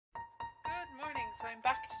I'm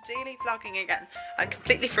back to daily vlogging again. I'd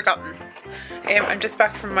completely forgotten. I'm just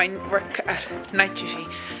back from my work at night duty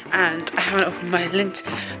and I haven't opened my Lint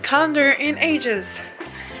calendar in ages.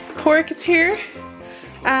 Pork is here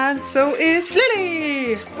and so is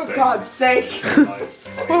Lily! For God's sake!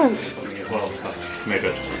 Whoa.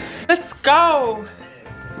 Let's go!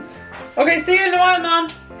 Okay, see you in a while,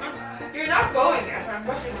 Mom. You're not going yet, I'm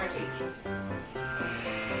brushing my teeth.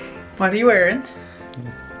 What are you wearing?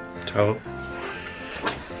 Towel.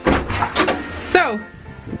 So,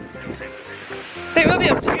 they will be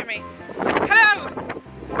able to hear me. Hello!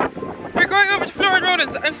 We're going over to Flora and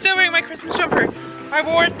Roland's. I'm still wearing my Christmas jumper. I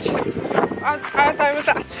wore it as I was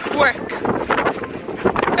at work.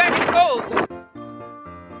 It's very cold.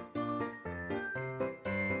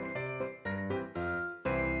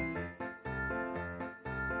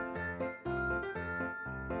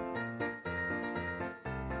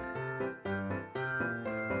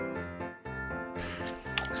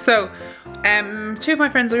 So, two of my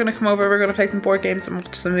friends are going to come over. We're going to play some board games and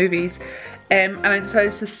watch some movies. And I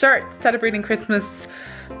decided to start celebrating Christmas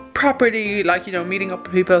properly, like, you know, meeting up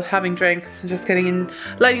with people, having drinks, and just getting in,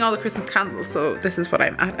 lighting all the Christmas candles. So this is what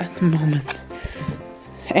I'm at the moment.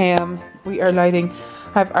 We are lighting,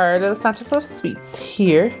 I have our little Santa Claus sweets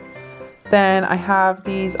here. Then I have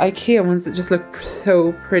these IKEA ones that just look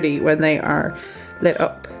so pretty when they are lit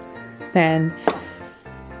up. Then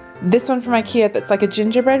this one from IKEA that's like a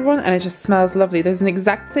gingerbread one and it just smells lovely. There's an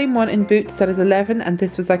exact same one in Boots that is 11 and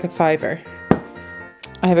this was like a $5.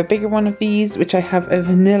 I have a bigger one of these which I have a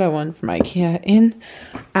vanilla one from IKEA in,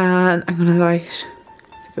 and I'm gonna light,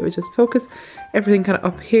 if it would just focus, everything kind of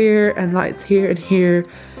up here and lights here and here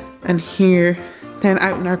and here. Then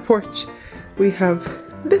out in our porch we have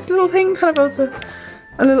this little thing, kind of also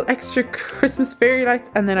a little extra Christmas fairy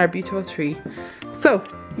lights, and then our beautiful tree. So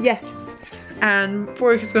yes. And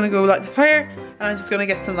Borg is going to go light the fire and I'm just going to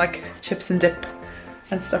get some like chips and dip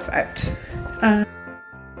and stuff out.